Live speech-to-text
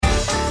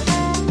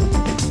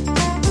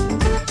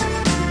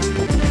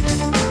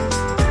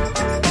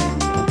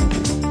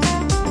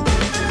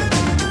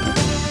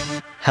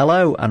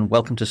Hello and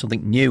welcome to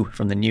something new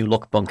from the New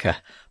Look Bunker.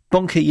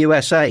 Bunker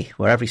USA,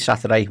 where every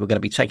Saturday we're going to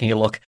be taking a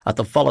look at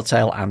the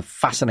volatile and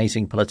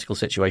fascinating political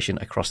situation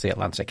across the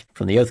Atlantic.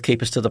 From the Oath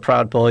Keepers to the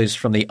Proud Boys,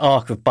 from the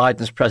arc of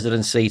Biden's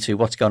presidency to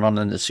what's going on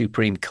in the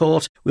Supreme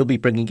Court, we'll be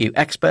bringing you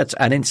experts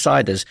and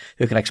insiders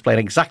who can explain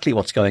exactly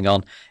what's going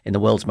on in the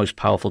world's most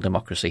powerful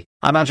democracy.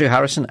 I'm Andrew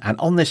Harrison, and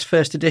on this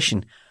first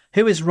edition,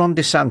 who is Ron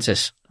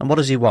DeSantis and what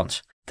does he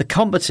want? The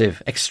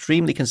combative,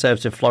 extremely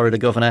conservative Florida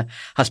governor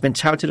has been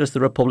touted as the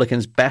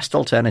Republicans' best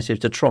alternative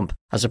to Trump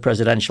as a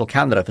presidential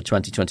candidate for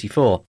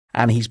 2024,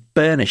 and he's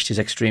burnished his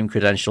extreme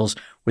credentials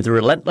with a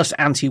relentless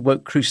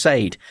anti-woke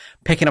crusade,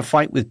 picking a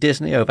fight with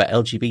Disney over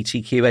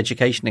LGBTQ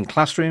education in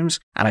classrooms,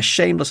 and a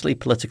shamelessly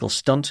political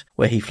stunt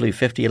where he flew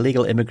 50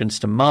 illegal immigrants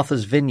to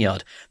Martha's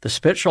Vineyard, the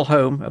spiritual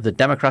home of the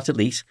Democrat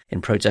elite,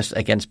 in protest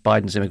against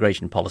Biden's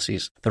immigration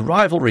policies. The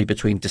rivalry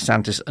between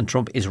DeSantis and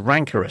Trump is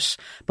rancorous,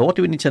 but what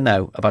do we need to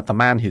know about the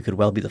man who could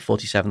well be the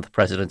 47th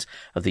president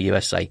of the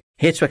USA?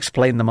 Here to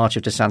explain the march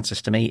of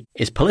DeSantis to me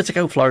is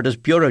Politico Florida's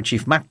bureau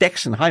chief, Matt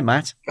Dixon. Hi,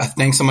 Matt.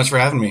 Thanks so much for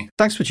having me.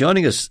 Thanks for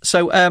joining us.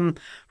 So,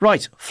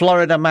 right,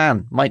 Florida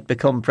man might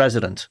become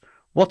president.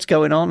 What's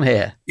going on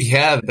here?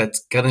 Yeah,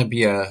 that's going to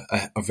be a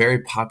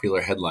very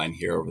popular headline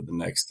here over the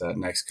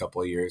next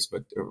couple of years.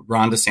 But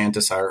Ron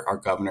DeSantis, our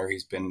governor,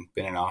 he's been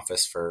in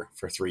office for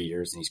 3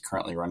 years, and he's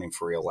currently running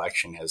for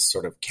re-election, has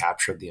sort of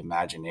captured the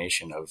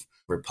imagination of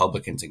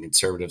Republicans and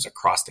conservatives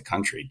across the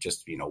country,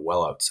 just,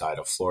 well outside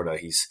of Florida.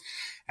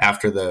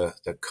 After the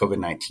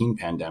COVID-19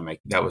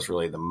 pandemic, that was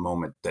really the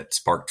moment that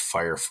sparked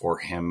fire for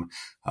him.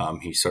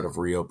 He sort of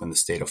reopened the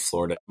state of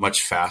Florida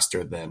much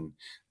faster than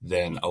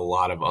a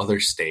lot of other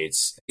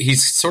states. He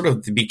sort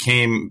of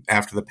became,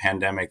 after the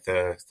pandemic,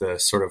 the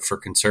sort of, for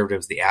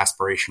conservatives, the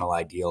aspirational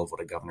ideal of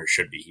what a governor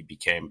should be.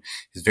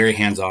 He's very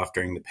hands-off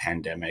during the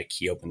pandemic.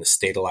 He opened the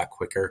state a lot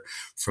quicker.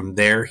 From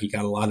there, he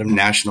got a lot of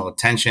national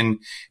attention.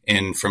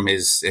 And from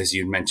his, as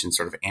you mentioned,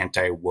 sort of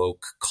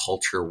anti-woke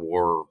culture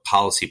war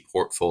policy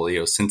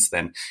portfolio, since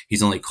then,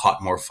 he's only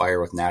caught more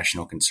fire with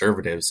national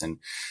conservatives. And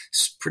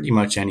pretty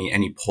much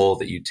any poll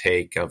that you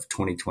take of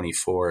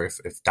 2024,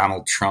 if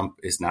Donald Trump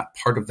is not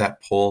part of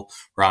that poll,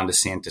 Ron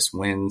DeSantis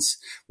wins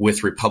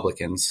with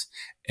Republicans.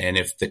 And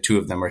if the two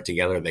of them are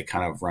together, they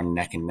kind of run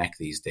neck and neck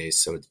these days.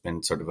 So it's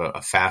been sort of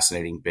a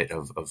fascinating bit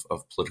of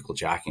political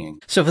jockeying.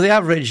 So for the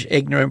average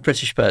ignorant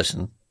British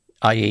person,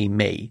 i.e.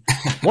 me,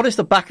 what is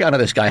the background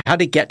of this guy? How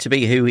did he get to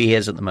be who he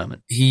is at the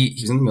moment? He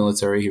was in the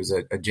military. He was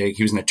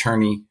he was an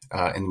attorney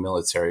in the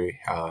military.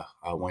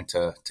 Went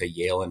to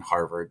Yale and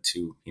Harvard,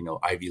 to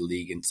Ivy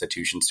League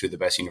institutions, to the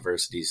best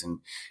universities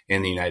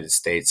in the United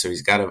States. So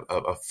he's got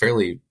a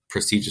fairly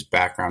prestigious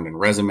background and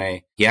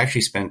resume. He actually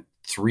spent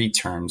 3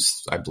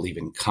 terms, I believe,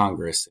 in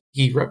Congress.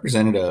 He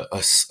represented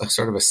a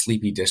sort of a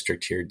sleepy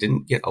district here,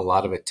 didn't get a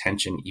lot of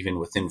attention even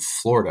within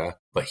Florida,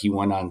 but he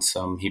went on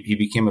he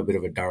became a bit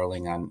of a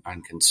darling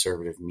on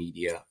conservative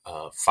media,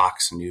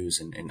 Fox News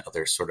and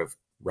other sort of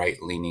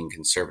right-leaning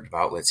conservative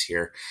outlets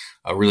here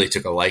really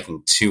took a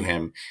liking to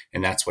him.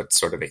 And that's what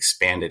sort of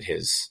expanded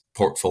his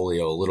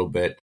portfolio a little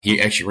bit.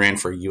 He actually ran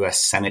for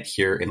U.S. Senate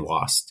here and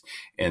lost.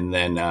 And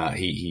then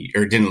he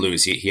didn't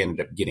lose. He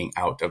ended up getting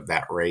out of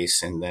that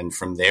race. And then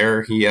from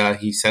there,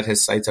 he set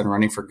his sights on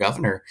running for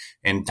governor.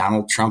 And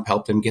Donald Trump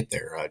helped him get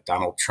there.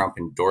 Donald Trump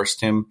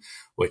endorsed him,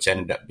 which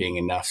ended up being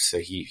enough. So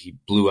he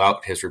blew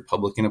out his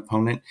Republican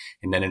opponent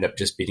and ended up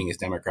just beating his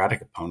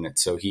Democratic opponent.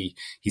 So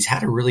he's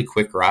had a really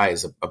quick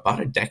rise. About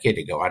a decade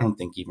ago, I don't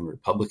think even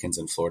Republicans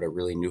in Florida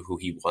really knew who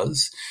he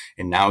was.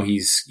 And now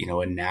he's,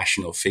 a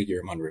national figure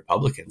among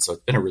Republicans. So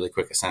it's been a really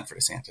quick ascent for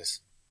DeSantis.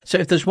 So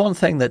if there's one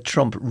thing that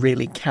Trump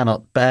really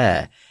cannot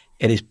bear,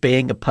 it is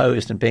being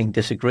opposed and being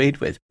disagreed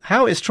with.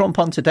 How is Trump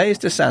on today's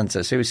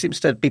DeSantis, who seems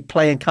to be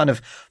playing kind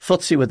of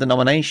footsie with the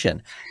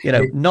nomination?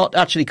 Not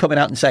actually coming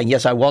out and saying,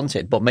 yes, I want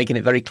it, but making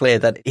it very clear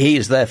that he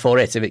is there for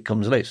it if it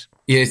comes loose.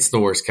 Yeah, it's the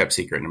worst kept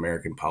secret in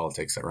American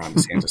politics that Ron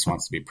DeSantis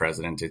wants to be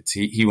president.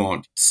 He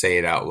won't say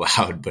it out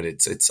loud, but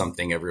it's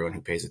something everyone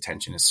who pays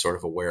attention is sort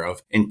of aware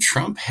of. And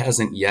Trump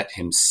hasn't yet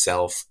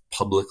himself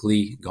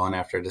publicly gone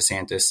after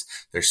DeSantis.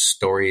 There's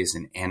stories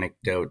and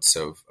anecdotes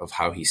of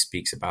how he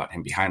speaks about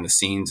him behind the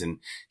scenes, and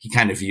he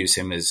kind of views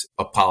him as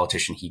a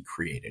politician he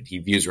created. He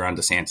views Ron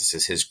DeSantis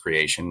as his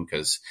creation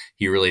because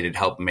he really did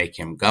help make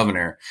him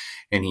governor.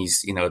 And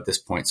he's, at this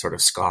point sort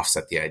of scoffs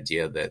at the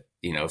idea that,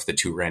 if the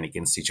two ran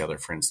against each other,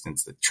 for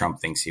instance, that Trump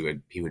thinks he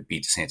would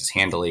beat DeSantis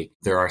handily.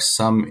 There are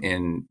some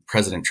in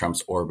President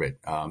Trump's orbit,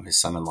 his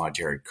son-in-law,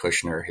 Jared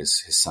Kushner,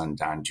 his son,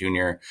 Don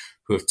Jr.,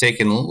 who have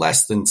taken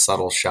less than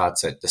subtle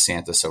shots at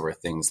DeSantis over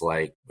things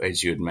like,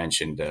 as you had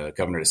mentioned,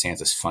 Governor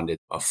DeSantis funded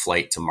a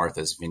flight to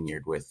Martha's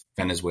Vineyard with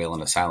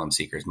Venezuelan asylum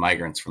seekers,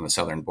 migrants from the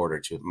southern border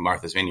to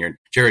Martha's Vineyard.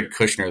 Jared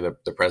Kushner,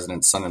 the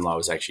president's son-in-law,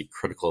 was actually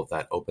critical of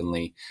that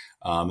openly.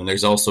 And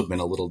there's also been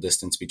a little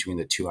distance between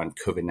the two on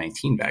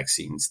COVID-19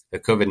 vaccines. The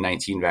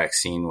COVID-19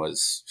 vaccine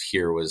was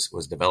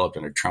developed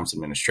under Trump's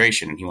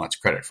administration, and he wants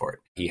credit for it.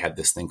 He had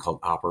this thing called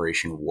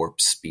Operation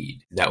Warp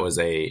Speed. That was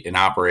an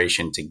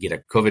operation to get a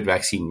COVID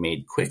vaccine made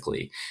vaccinated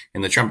quickly.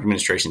 And the Trump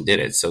administration did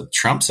it. So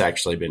Trump's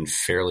actually been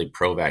fairly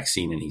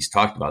pro-vaccine, and he's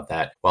talked about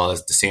that, while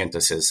as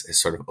DeSantis has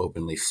sort of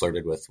openly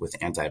flirted with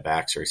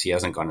anti-vaxxers. He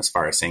hasn't gone as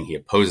far as saying he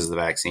opposes the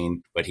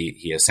vaccine, but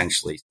he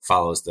essentially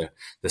follows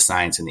the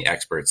science and the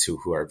experts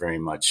who are very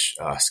much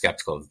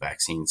skeptical of the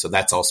vaccine. So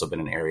that's also been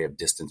an area of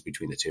distance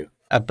between the two.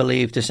 I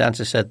believe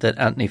DeSantis said that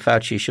Anthony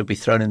Fauci should be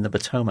thrown in the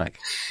Potomac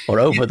or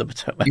over the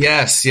Potomac.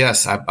 Yes.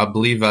 I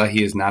believe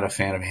he is not a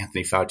fan of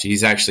Anthony Fauci.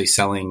 He's actually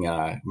selling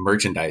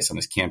merchandise on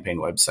his campaign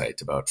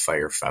website about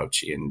fire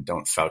Fauci and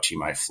don't Fauci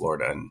my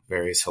Florida and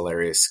various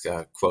hilarious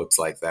quotes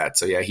like that.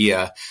 So yeah,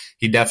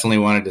 he definitely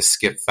wanted to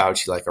skip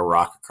Fauci like a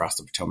rock across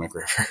the Potomac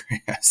River.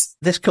 Yes.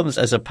 This comes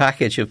as a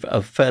package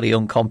of fairly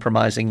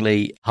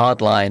uncompromisingly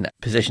hardline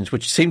positions,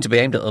 which seem to be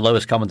aimed at the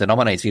lowest common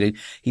denominator.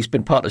 He's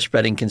been part of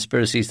spreading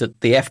conspiracies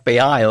that the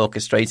FBI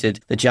orchestrated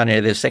the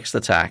January the 6th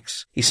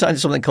attacks. He signed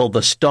something called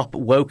the Stop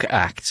Woke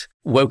Act.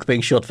 Woke being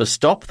short for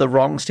Stop the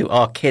Wrongs to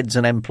Our Kids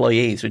and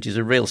Employees, which is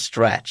a real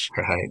stretch.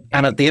 Right.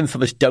 And at the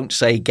infamous Don't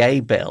Say Gay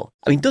bill.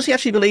 I mean, does he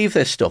actually believe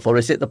this stuff, or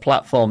is it the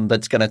platform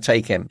that's going to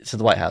take him to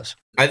the White House?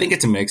 I think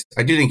it's a mix.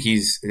 I do think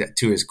he's,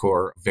 to his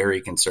core,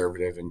 very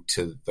conservative and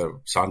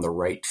on the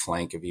right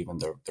flank of even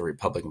the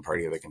Republican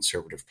Party or the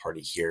Conservative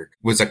Party here.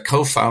 Was a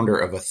co-founder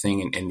of a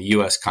thing in the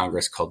U.S.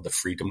 Congress called the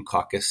Freedom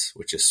Caucus,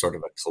 which is sort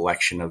of a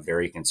collection of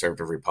very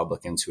conservative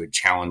Republicans who would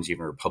challenge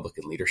even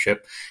Republican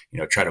leadership,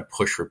 try to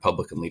push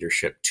Republican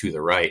leadership to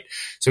the right.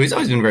 So he's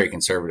always been very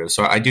conservative.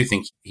 So I do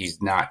think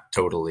he's not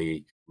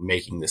totally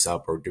making this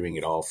up or doing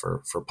it all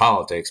for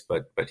politics,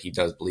 but he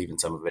does believe in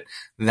some of it.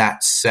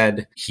 That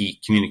said, he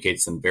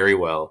communicates them very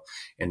well,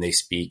 and they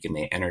speak and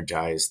they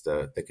energize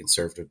the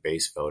conservative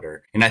base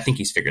voter. And I think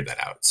he's figured that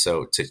out.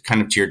 So to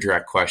your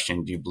direct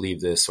question, do you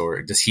believe this,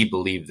 or does he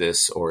believe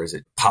this, or is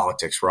it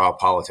politics, raw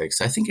politics?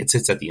 I think it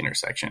sits at the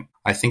intersection.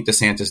 I think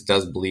DeSantis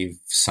does believe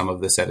some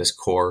of this at his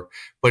core,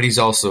 but he's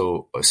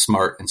also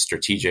smart and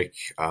strategic.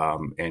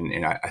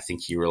 And I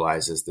think he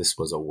realizes this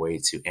was a way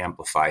to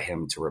amplify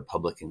him to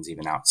Republicans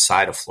even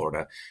outside of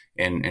Florida.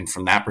 And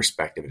from that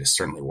perspective, it has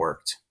certainly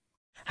worked.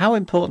 How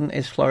important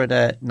is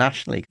Florida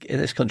nationally? In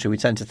this country, we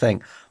tend to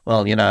think,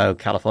 well,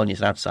 California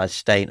is an outside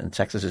state and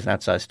Texas is an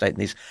outside state.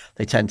 And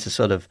they tend to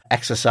sort of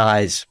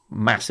exercise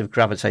massive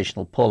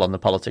gravitational pull on the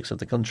politics of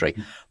the country.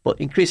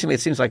 But increasingly,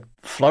 it seems like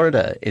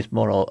Florida is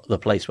more the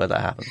place where that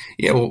happens.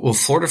 Yeah, well,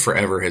 Florida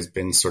forever has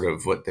been sort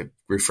of what they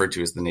refer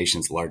to as the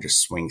nation's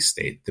largest swing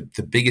state,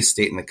 the biggest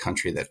state in the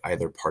country that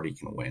either party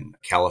can win.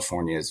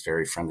 California is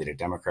very friendly to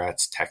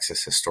Democrats.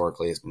 Texas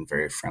historically has been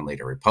very friendly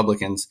to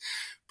Republicans.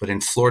 But in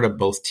Florida,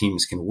 both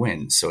teams can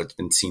win. So it's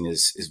been seen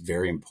as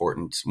very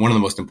important. One of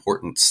the most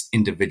important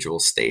individual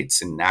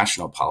states in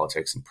national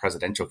politics and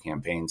presidential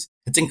campaigns.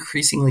 It's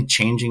increasingly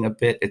changing a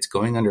bit. It's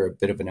going under a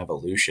bit of an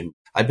evolution.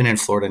 I've been in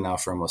Florida now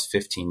for almost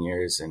 15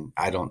 years, and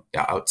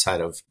outside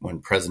of when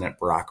President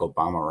Barack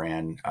Obama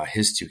ran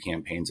his two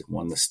campaigns and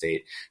won the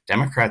state,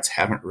 Democrats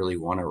haven't really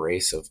won a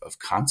race of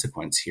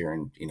consequence here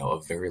in, a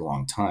very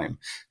long time.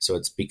 So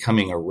it's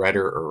becoming a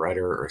redder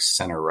or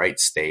center-right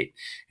state,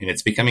 and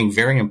it's becoming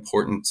very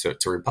important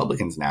to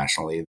Republicans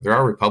nationally. There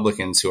are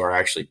Republicans who are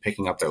actually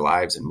picking up their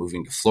lives and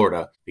moving to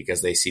Florida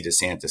because they see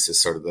DeSantis as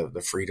sort of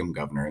the freedom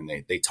governor, and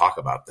they talk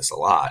about this a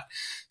lot.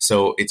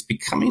 So it's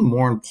becoming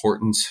more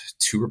important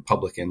to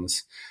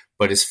Republicans.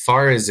 But as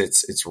far as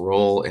its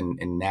role in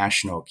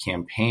national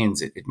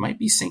campaigns, it might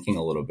be sinking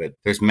a little bit.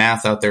 There's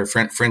math out there.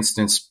 For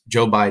instance,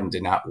 Joe Biden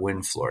did not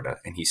win Florida,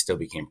 and he still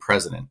became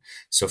president.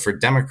 So for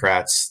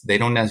Democrats, they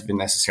don't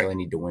necessarily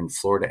need to win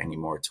Florida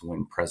anymore to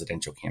win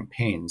presidential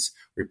campaigns.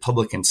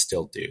 Republicans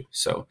still do.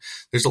 So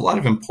there's a lot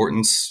of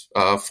importance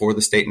for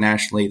the state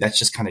nationally. That's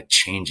just kind of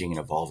changing and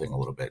evolving a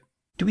little bit.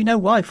 Do we know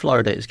why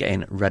Florida is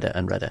getting redder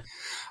and redder?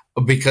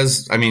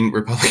 Because,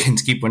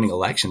 Republicans keep winning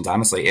elections,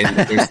 honestly. And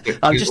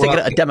I'm just thinking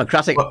at a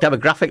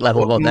demographic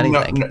level more than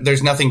anything. No,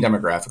 there's nothing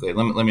demographically.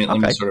 Let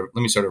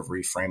me sort of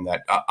reframe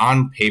that.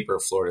 On paper,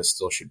 Florida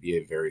still should be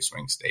a very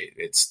swing state.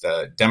 It's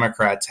the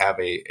Democrats have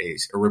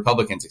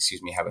Republicans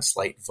have a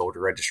slight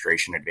voter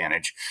registration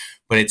advantage,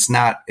 but it's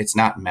not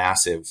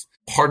massive.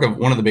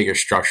 One of the bigger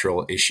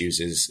structural issues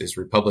is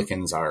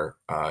Republicans are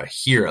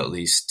here, at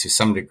least to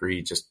some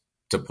degree, just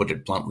to put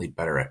it bluntly,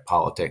 better at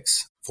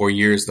politics. For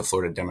years, the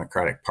Florida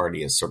Democratic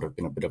Party has sort of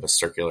been a bit of a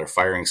circular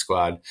firing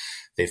squad.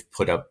 They've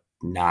put up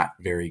not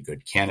very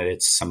good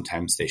candidates.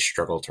 Sometimes they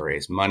struggle to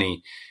raise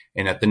money.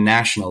 And at the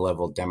national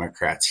level,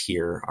 Democrats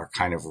here are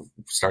kind of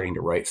starting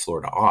to write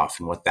Florida off.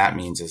 And what that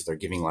means is they're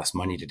giving less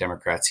money to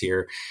Democrats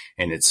here.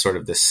 And it's sort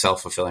of this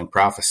self-fulfilling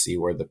prophecy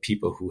where the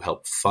people who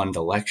help fund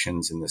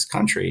elections in this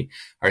country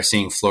are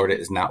seeing Florida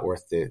is not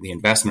worth the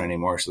investment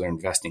anymore. So they're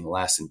investing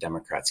less and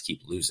Democrats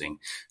keep losing.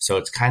 So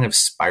it's kind of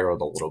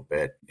spiraled a little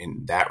bit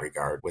in that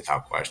regard,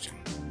 without question.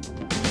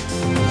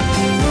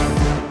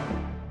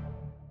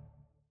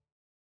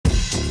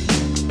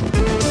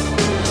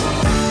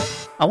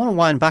 I want to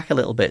wind back a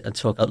little bit and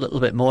talk a little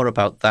bit more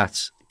about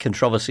that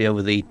controversy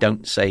over the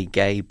Don't Say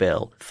Gay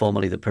bill,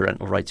 formerly the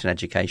Parental Rights in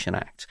Education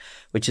Act,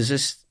 which is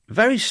this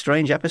very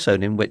strange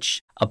episode in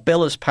which a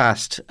bill has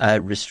passed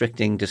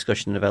restricting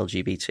discussion of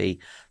LGBT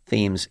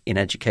themes in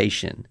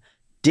education.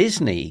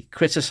 Disney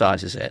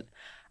criticizes it.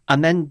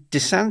 And then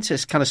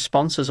DeSantis kind of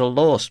sponsors a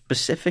law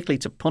specifically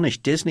to punish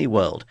Disney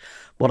World,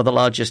 one of the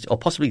largest, or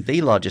possibly the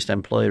largest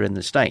employer in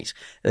the state.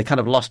 They kind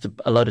of lost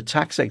a load of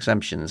tax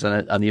exemptions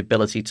and the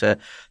ability to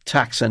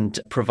tax and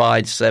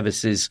provide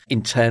services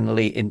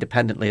internally,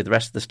 independently of the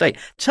rest of the state.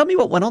 Tell me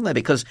what went on there,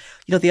 because,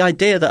 you know, the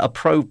idea that a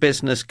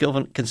pro-business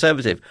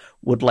conservative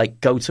would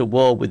go to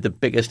war with the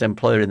biggest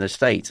employer in the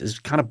state is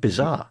kind of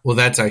bizarre. Well,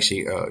 that's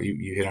actually,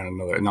 you hit on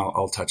another, and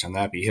I'll touch on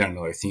that, but you hit on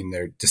another theme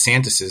there.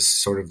 DeSantis is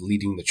sort of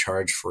leading the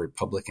charge for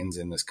Republicans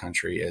in this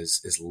country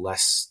is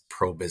less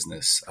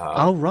pro-business.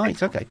 Oh,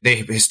 right. Okay. They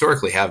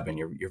historically have been.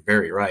 You're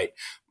very right.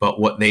 But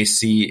what they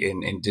see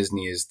in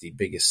Disney is the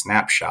biggest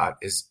snapshot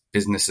is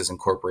businesses and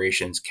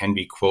corporations can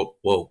be, quote,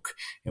 woke.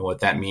 And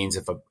what that means,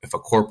 if a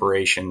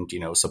corporation,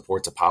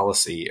 supports a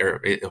policy or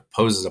it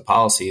opposes a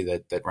policy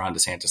that Ron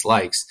DeSantis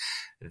likes,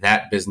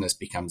 that business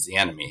becomes the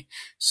enemy.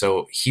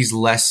 So he's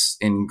less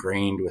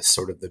ingrained with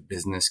sort of the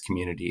business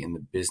community and the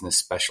business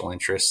special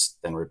interests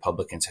than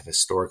Republicans have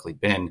historically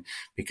been,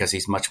 because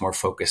he's much more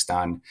focused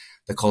on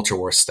the culture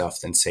war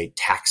stuff than, say,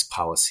 tax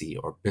policy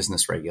or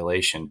business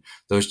regulation.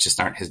 Those just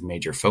aren't his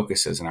major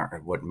focuses and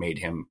aren't what made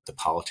him the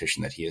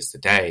politician that he is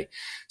today.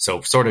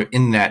 So sort of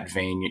in that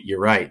vein, you're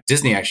right.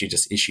 Disney actually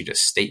just issued a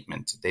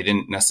statement. They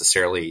didn't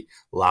necessarily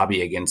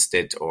lobby against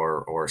it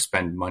or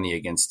spend money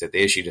against it. They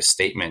issued a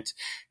statement,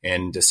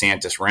 and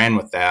DeSantis ran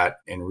with that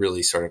and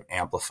really sort of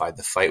amplified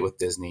the fight with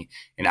Disney.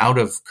 And out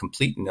of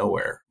complete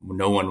nowhere,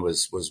 no one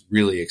was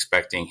really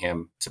expecting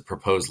him to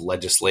propose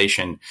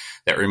legislation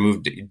that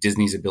removed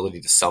Disney's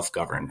ability to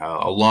self-govern.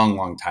 A long,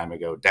 long time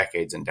ago,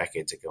 decades and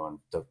decades ago,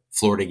 and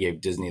Florida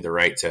gave Disney the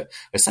right to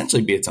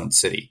essentially be its own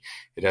city.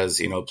 It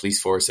has, a police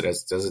force. It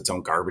does its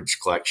own garbage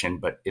collection.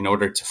 But in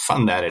order to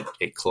fund that,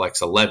 it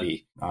collects a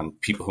levy on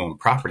people who own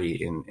property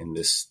in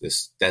this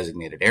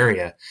designated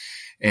area.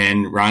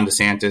 And Ron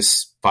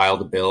DeSantis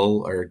filed a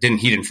bill, or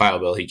he didn't file a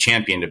bill. He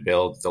championed a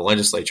bill. The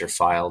legislature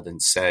filed and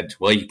said,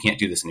 well, you can't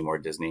do this anymore,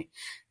 Disney.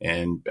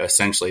 And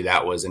essentially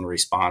that was in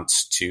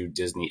response to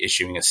Disney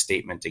issuing a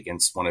statement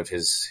against one of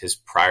his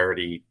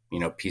priority,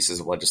 pieces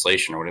of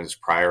legislation, or one of his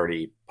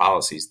priority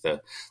policies, the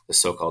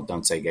so-called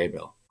Don't Say Gay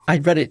bill. I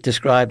read it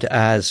described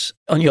as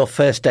on your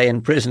first day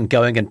in prison,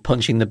 going and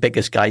punching the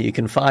biggest guy you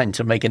can find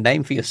to make a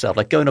name for yourself,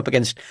 like going up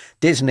against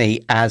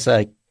Disney as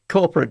a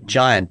corporate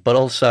giant, but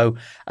also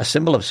a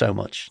symbol of so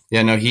much.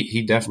 Yeah, no,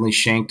 he definitely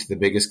shanked the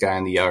biggest guy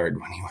in the yard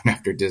when he went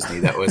after Disney.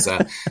 That was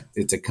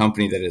it's a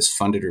company that has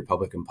funded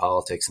Republican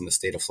politics in the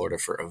state of Florida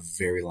for a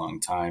very long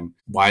time,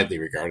 widely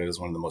regarded as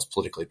one of the most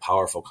politically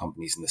powerful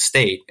companies in the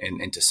state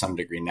and to some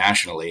degree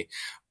nationally.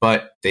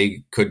 But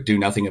they could do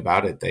nothing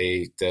about it.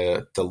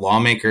 The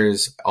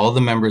lawmakers, all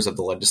the members of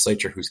the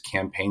legislature whose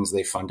campaigns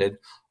they funded,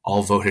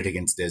 all voted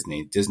against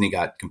Disney. Disney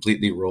got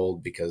completely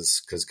rolled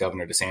because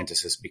Governor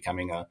DeSantis is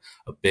becoming a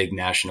big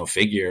national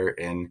figure.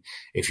 And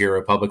if you're a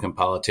Republican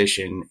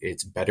politician,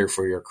 it's better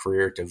for your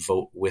career to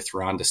vote with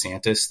Ron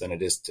DeSantis than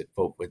it is to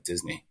vote with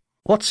Disney.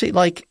 What's he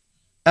like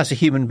as a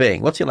human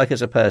being? What's he like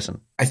as a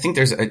person? I think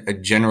there's a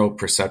general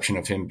perception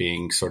of him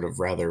being sort of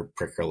rather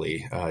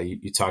prickly.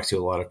 You talk to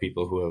a lot of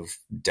people who have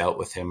dealt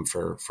with him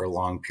for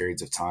long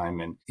periods of time,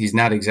 and he's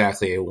not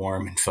exactly a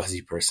warm and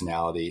fuzzy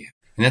personality.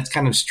 And that's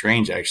kind of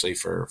strange, actually,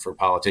 for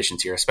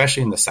politicians here,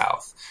 especially in the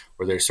South,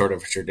 where there's sort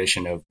of a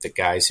tradition of the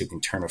guys who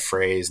can turn a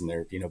phrase and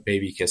they're,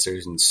 baby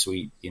kissers and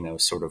sweet,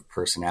 sort of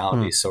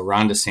personalities. So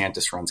Ron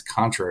DeSantis runs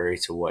contrary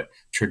to what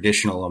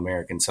traditional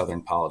American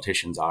Southern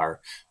politicians are,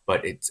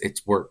 but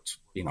it's worked,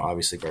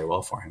 obviously very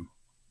well for him.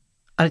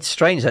 And it's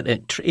strange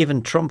that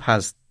even Trump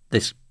has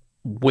this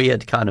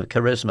weird kind of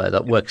charisma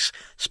that works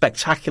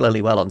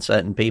spectacularly well on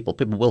certain people.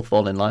 People will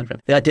fall in line for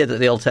him. The idea that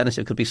the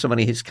alternative could be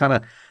somebody who's kind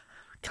of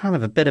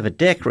a bit of a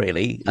dick,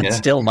 really, and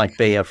still might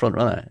be a front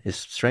runner is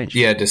strange.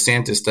 Yeah,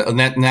 DeSantis,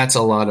 and that's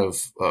a lot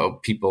of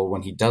people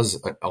when he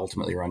does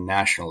ultimately run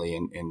nationally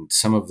in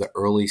some of the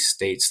early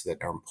states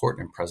that are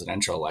important in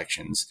presidential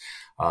elections.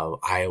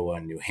 Iowa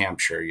and New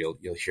Hampshire, you'll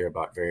hear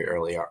about very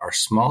early, are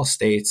small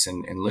states,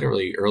 and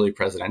literally early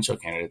presidential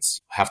candidates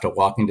have to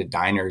walk into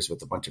diners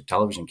with a bunch of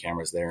television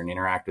cameras there and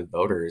interact with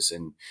voters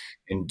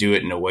and do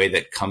it in a way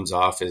that comes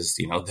off as,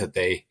 that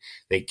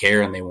they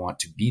care and they want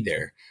to be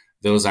there.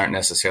 Those aren't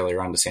necessarily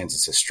Ron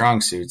DeSantis'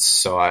 strong suits,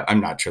 so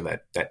I'm not sure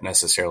that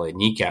necessarily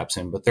kneecaps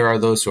him. But there are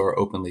those who are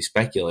openly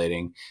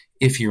speculating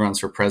if he runs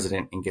for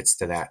president and gets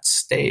to that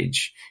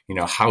stage,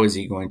 how is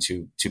he going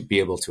to be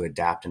able to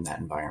adapt in that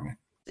environment?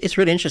 It's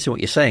really interesting what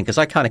you're saying, because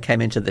I kind of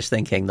came into this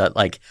thinking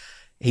that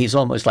he's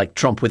almost like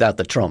Trump without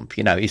the Trump.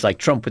 He's like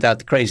Trump without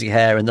the crazy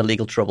hair and the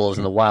legal troubles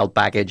and the wild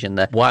baggage and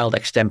the wild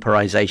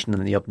extemporization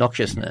and the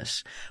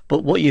obnoxiousness.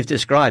 But what you've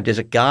described is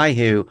a guy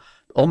who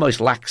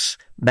almost lacks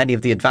many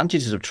of the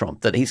advantages of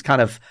Trump, that he's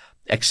kind of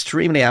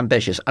extremely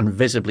ambitious and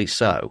visibly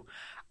so,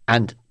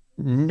 and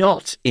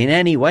not in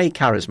any way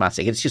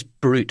charismatic. It's just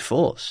brute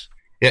force.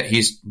 Yeah,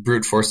 he's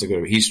brute force to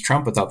go. He's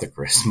Trump without the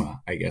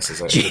charisma, I guess.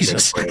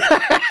 Jesus.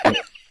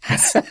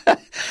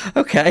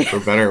 Okay. For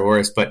better or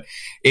worse. But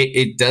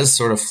it does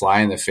sort of fly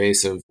in the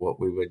face of what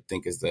we would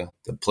think is the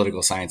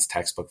political science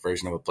textbook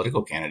version of a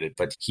political candidate.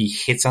 But he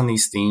hits on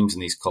these themes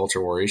and these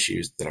culture war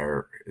issues that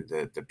are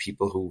the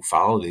people who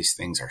follow these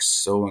things are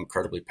so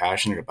incredibly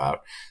passionate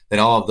about, that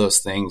all of those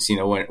things,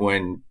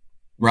 when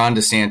Ron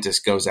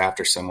DeSantis goes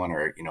after someone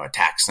or,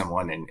 attacks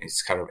someone and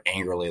is kind of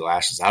angrily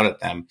lashes out at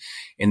them.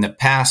 In the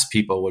past,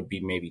 people would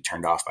be maybe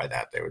turned off by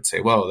that. They would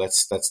say, well,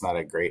 that's not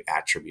a great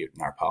attribute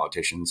in our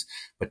politicians.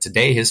 But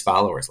today his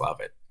followers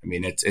love it. I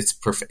mean, it's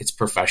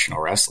professional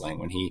wrestling.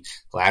 When he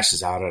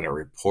lashes out at a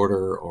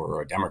reporter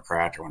or a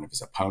Democrat or one of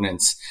his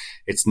opponents,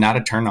 it's not a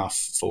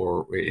turnoff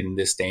for in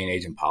this day and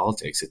age in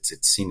politics.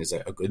 It's seen as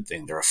a good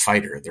thing. They're a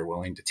fighter. They're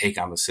willing to take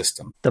on the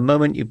system. The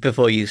moment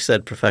before you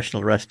said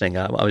professional wrestling,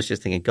 I was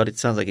just thinking, God, it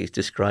sounds like he's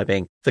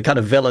describing the kind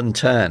of villain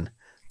turn.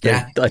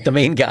 Like the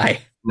main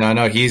guy.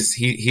 No, he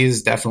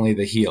is definitely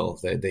the heel.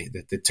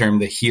 The term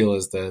the heel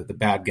is the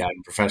bad guy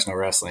in professional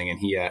wrestling, and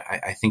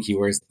I think he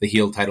wears the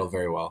heel title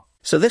very well.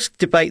 So this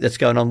debate that's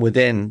going on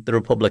within the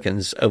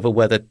Republicans over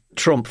whether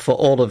Trump, for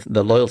all of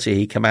the loyalty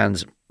he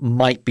commands,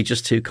 might be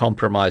just too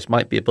compromised,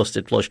 might be a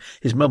busted flush,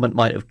 his moment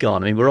might have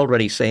gone. I mean, we're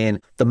already seeing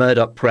the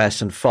Murdoch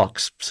press and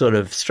Fox sort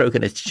of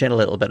stroking its chin a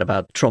little bit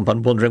about Trump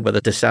and wondering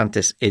whether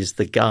DeSantis is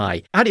the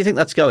guy. How do you think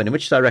that's going? In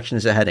which direction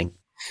is it heading?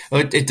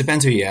 Well, it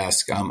depends who you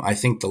ask. I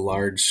think the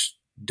large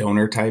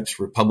donor types,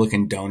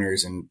 Republican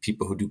donors and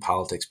people who do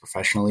politics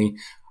professionally,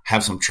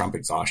 have some Trump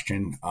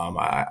exhaustion.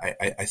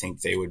 I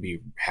think they would be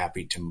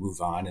happy to move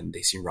on, and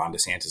they see Ron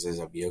DeSantis as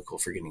a vehicle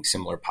for getting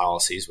similar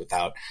policies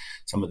without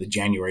some of the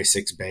January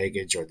 6th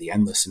baggage or the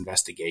endless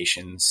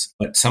investigations.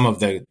 But some of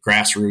the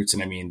grassroots,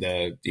 and I mean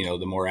the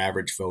more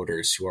average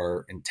voters who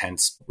are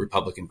intense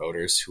Republican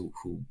voters who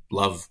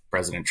love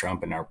President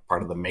Trump and are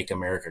part of the Make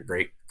America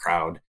Great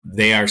crowd,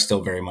 they are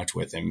still very much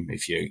with him.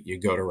 If you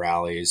go to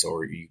rallies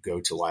or you go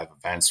to live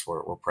events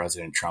where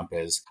President Trump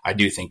is, I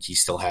do think he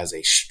still has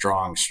a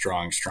strong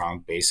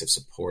base of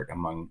support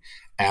among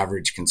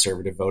average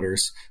conservative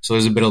voters. So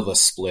there's a bit of a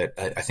split.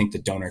 I think the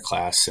donor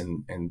class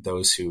and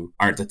those who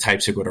aren't the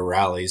types who go to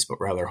rallies, but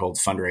rather hold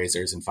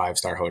fundraisers in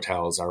five-star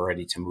hotels are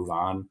ready to move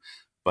on.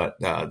 But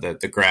the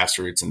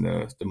grassroots and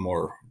the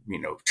more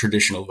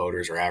traditional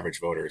voters or average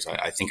voters,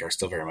 I think are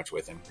still very much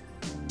with him.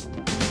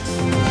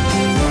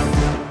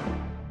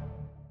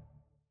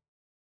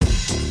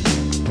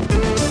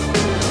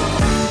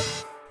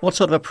 What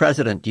sort of a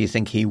president do you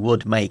think he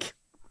would make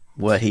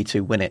were he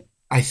to win it?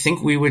 I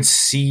think we would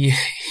see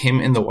him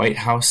in the White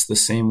House the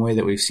same way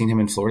that we've seen him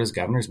in Florida's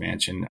governor's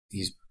mansion.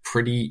 He's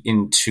pretty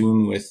in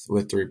tune with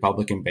the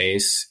Republican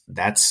base.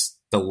 That's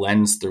the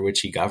lens through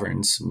which he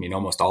governs. I mean,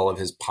 almost all of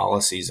his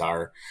policies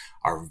are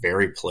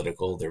very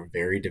political. They're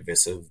very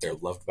divisive. They're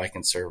loved by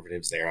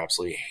conservatives. They are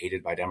absolutely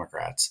hated by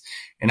Democrats.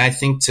 And I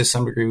think to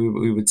some degree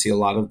we would see a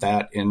lot of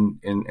that in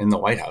the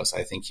White House.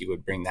 I think he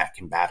would bring that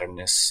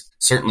combativeness.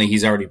 Certainly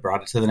he's already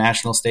brought it to the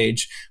national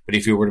stage, but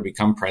if he were to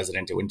become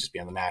president, it wouldn't just be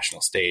on the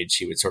national stage.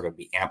 He would sort of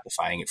be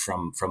amplifying it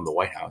from the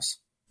White House.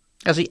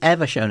 Has he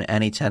ever shown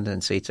any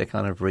tendency to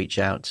kind of reach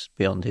out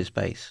beyond his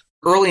base?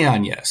 Early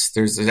on, yes.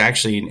 There's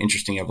actually an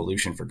interesting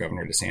evolution for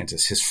Governor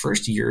DeSantis. His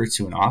first year or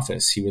two in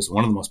office, he was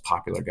one of the most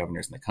popular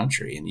governors in the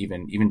country, and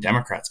even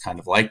Democrats kind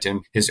of liked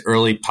him. His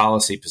early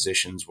policy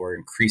positions were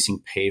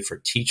increasing pay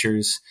for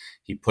teachers.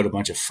 He put a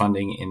bunch of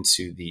funding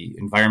into the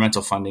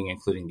environmental funding,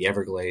 including the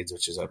Everglades,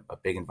 which is a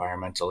big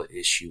environmental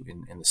issue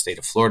in the state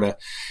of Florida,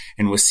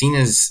 and was seen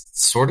as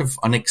sort of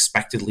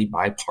unexpectedly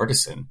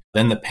bipartisan.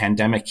 Then the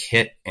pandemic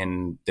hit,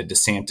 and the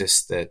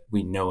DeSantis that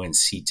we know and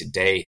see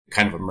today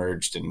kind of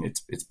emerged, and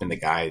it's been the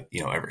guy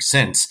ever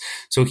since.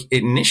 So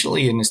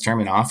initially in his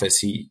term in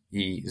office,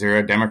 there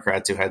are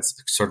Democrats who had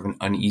sort of an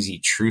uneasy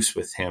truce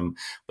with him,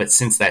 but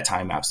since that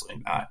time,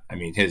 absolutely not. I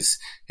mean, his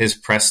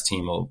press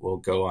team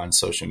will go on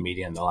social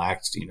media and they'll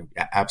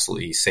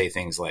absolutely say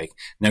things like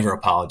never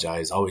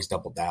apologize, always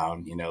double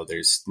down,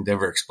 there's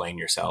never explain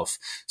yourself.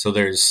 So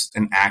there's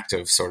an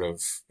active sort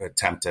of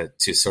attempt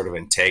to sort of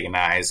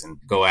antagonize and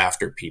go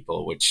after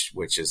people, which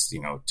is,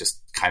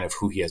 just kind of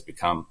who he has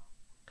become.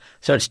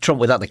 So it's Trump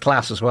without the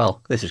class as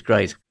well. This is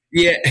great.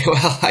 Yeah,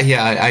 well,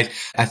 yeah,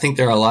 I think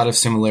there are a lot of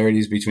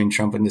similarities between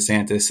Trump and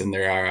DeSantis, and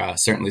there are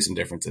certainly some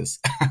differences.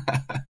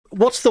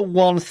 What's the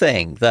one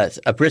thing that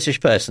a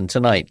British person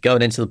tonight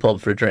going into the pub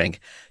for a drink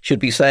should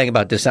be saying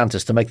about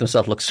DeSantis to make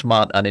themselves look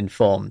smart and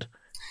informed?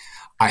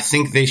 I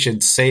think they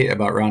should say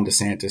about Ron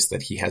DeSantis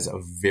that he has a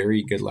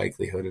very good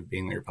likelihood of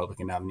being the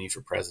Republican nominee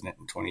for president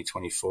in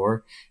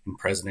 2024, and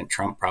President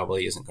Trump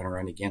probably isn't going to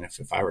run again.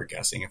 If I were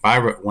guessing,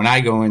 when I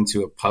go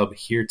into a pub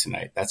here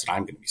tonight, that's what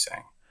I'm going to be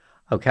saying.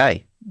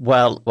 Okay.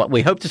 Well,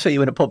 we hope to see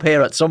you in a pub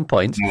here at some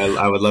point.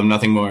 I would love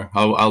nothing more.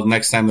 I'll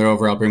next time they're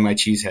over, I'll bring my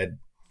cheese head.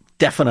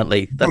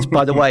 Definitely. That's,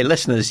 by the way,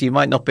 listeners, you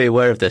might not be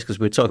aware of this because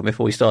we were talking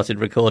before we started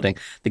recording.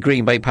 The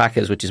Green Bay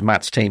Packers, which is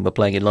Matt's team, were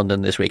playing in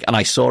London this week, and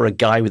I saw a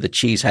guy with a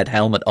cheesehead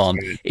helmet on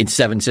in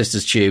Seven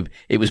Sisters Tube.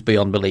 It was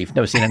beyond belief.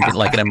 Never seen anything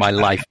like it in my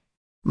life.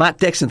 Matt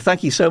Dixon,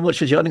 thank you so much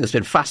for joining us. It's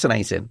been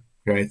fascinating.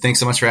 Great. Thanks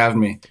so much for having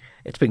me.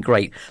 It's been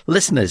great.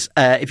 Listeners,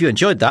 if you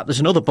enjoyed that, there's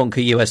another Bunker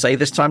USA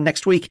this time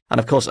next week. And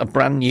of course, a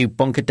brand new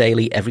Bunker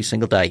Daily every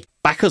single day.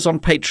 Back us on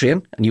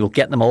Patreon and you will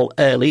get them all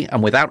early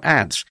and without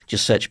ads.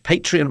 Just search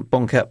Patreon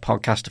Bunker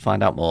Podcast to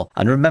find out more.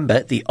 And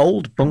remember, the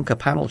old Bunker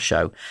Panel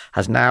show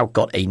has now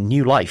got a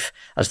new life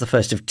as the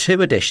first of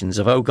 2 editions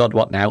of Oh God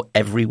What Now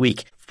every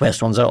week.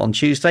 First one's out on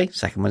Tuesday,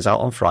 second one's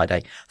out on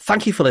Friday.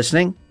 Thank you for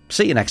listening.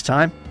 See you next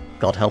time.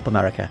 God help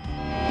America.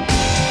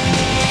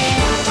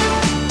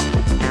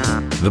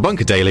 The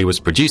Bunker Daily was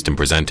produced and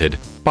presented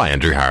by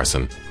Andrew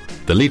Harrison.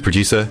 The lead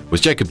producer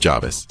was Jacob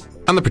Jarvis,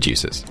 and the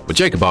producers were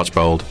Jacob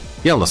Archbold,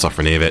 Jelena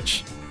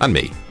Sofronievich, and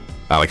me,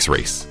 Alex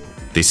Rees.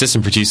 The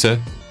assistant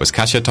producer was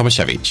Kasia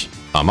Tomaszewicz.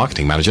 Our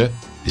marketing manager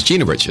is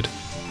Gina Richard.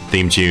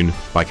 Theme tune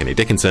by Kenny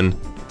Dickinson.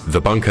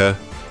 The Bunker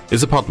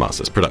is a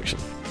Podmasters production.